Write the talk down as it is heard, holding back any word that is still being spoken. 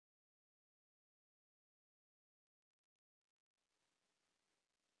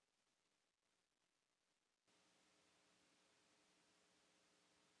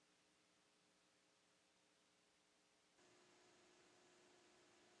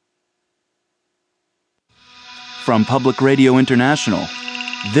From Public Radio International,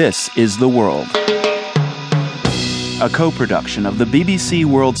 this is The World. A co-production of the BBC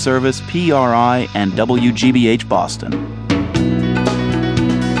World Service, PRI, and WGBH Boston.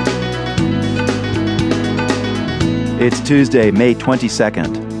 It's Tuesday, May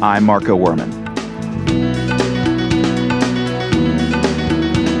 22nd. I'm Marco Werman.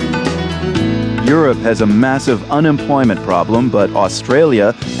 Europe has a massive unemployment problem, but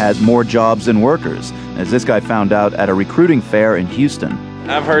Australia has more jobs than workers, as this guy found out at a recruiting fair in Houston.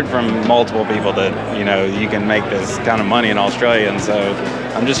 I've heard from multiple people that, you can make this kind of money in Australia, and so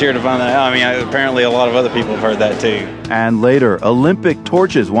I'm just here to find that out. Apparently a lot of other people have heard that too. And later, Olympic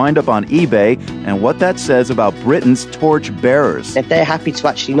torches wind up on eBay, and what that says about Britain's torch bearers. If they're happy to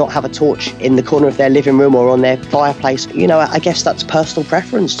actually not have a torch in the corner of their living room or on their fireplace, I guess that's personal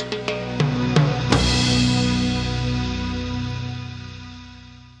preference.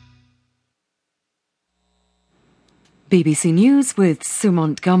 BBC News with Sue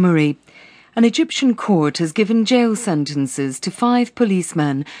Montgomery. An Egyptian court has given jail sentences to 5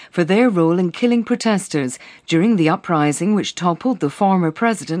 policemen for their role in killing protesters during the uprising which toppled the former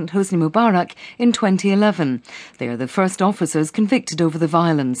president Hosni Mubarak in 2011. They are the first officers convicted over the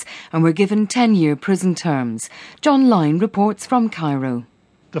violence and were given 10-year prison terms. John Lyne reports from Cairo.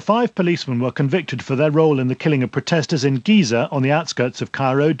 The 5 policemen were convicted for their role in the killing of protesters in Giza on the outskirts of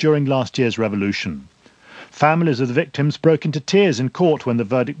Cairo during last year's revolution. Families of the victims broke into tears in court when the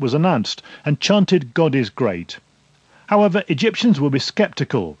verdict was announced and chanted "God is great." However, Egyptians will be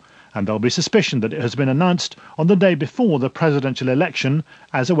sceptical, and there'll be suspicion that it has been announced on the day before the presidential election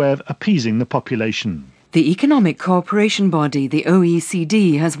as a way of appeasing the population. The economic cooperation body, the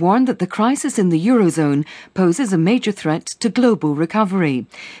OECD, has warned that the crisis in the Eurozone poses a major threat to global recovery.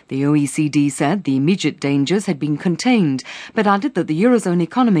 The OECD said the immediate dangers had been contained, but added that the Eurozone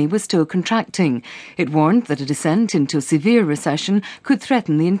economy was still contracting. It warned that a descent into a severe recession could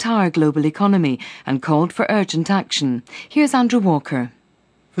threaten the entire global economy and called for urgent action. Here's Andrew Walker.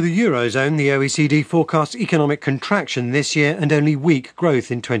 For the Eurozone, the OECD forecasts economic contraction this year and only weak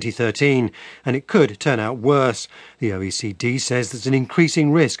growth in 2013, and it could turn out worse. The OECD says there's an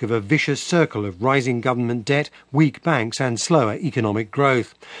increasing risk of a vicious circle of rising government debt, weak banks and slower economic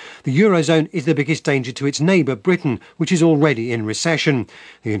growth. The Eurozone is the biggest danger to its neighbour Britain, which is already in recession.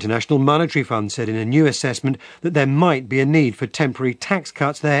 The International Monetary Fund said in a new assessment that there might be a need for temporary tax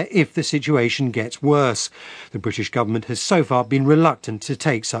cuts there if the situation gets worse. The British government has so far been reluctant to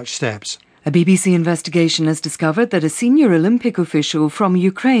take such steps. A BBC investigation has discovered that a senior Olympic official from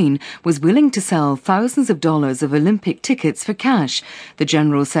Ukraine was willing to sell thousands of dollars of Olympic tickets for cash. The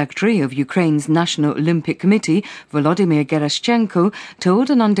General Secretary of Ukraine's National Olympic Committee, Volodymyr Gerashchenko, told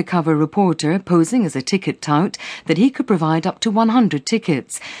an undercover reporter posing as a ticket tout that he could provide up to 100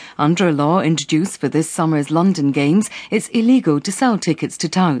 tickets. Under a law introduced for this summer's London Games, it's illegal to sell tickets to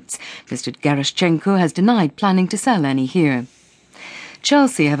touts. Mr. Gerashchenko has denied planning to sell any here.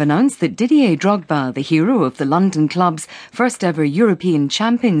 Chelsea have announced that Didier Drogba, the hero of the London club's first ever European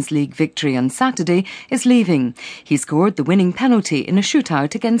Champions League victory on Saturday, is leaving. He scored the winning penalty in a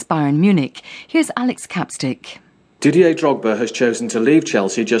shootout against Bayern Munich. Here's Alex Capstick. Didier Drogba has chosen to leave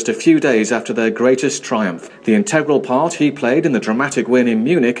Chelsea just a few days after their greatest triumph. The integral part he played in the dramatic win in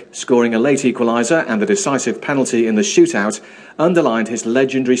Munich, scoring a late equaliser and the decisive penalty in the shootout, underlined his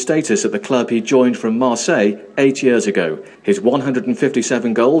legendary status at the club he joined from Marseille 8 years ago. His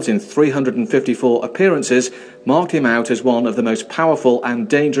 157 goals in 354 appearances marked him out as one of the most powerful and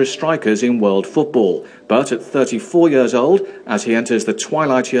dangerous strikers in world football. But at 34 years old, as he enters the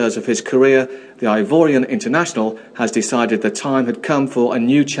twilight years of his career, the Ivorian international has decided the time had come for a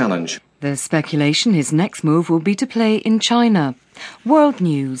new challenge. There's speculation his next move will be to play in China. World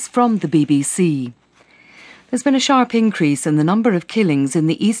News from the BBC. There's been a sharp increase in the number of killings in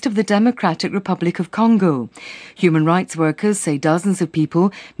the east of the Democratic Republic of Congo. Human rights workers say dozens of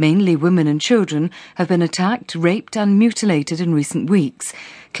people, mainly women and children, have been attacked, raped and mutilated in recent weeks.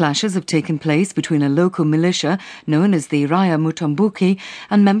 Clashes have taken place between a local militia known as the Raya Mutomboki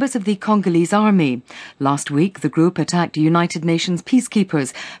and members of the Congolese army. Last week, the group attacked United Nations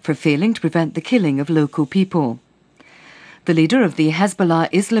peacekeepers for failing to prevent the killing of local people. The leader of the Hezbollah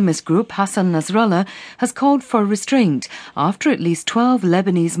Islamist group, Hassan Nasrallah, has called for restraint after at least 12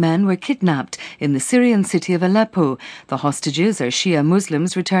 Lebanese men were kidnapped in the Syrian city of Aleppo. The hostages are Shia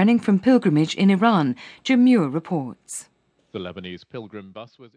Muslims returning from pilgrimage in Iran. Jim Muir reports. The Lebanese pilgrim bus was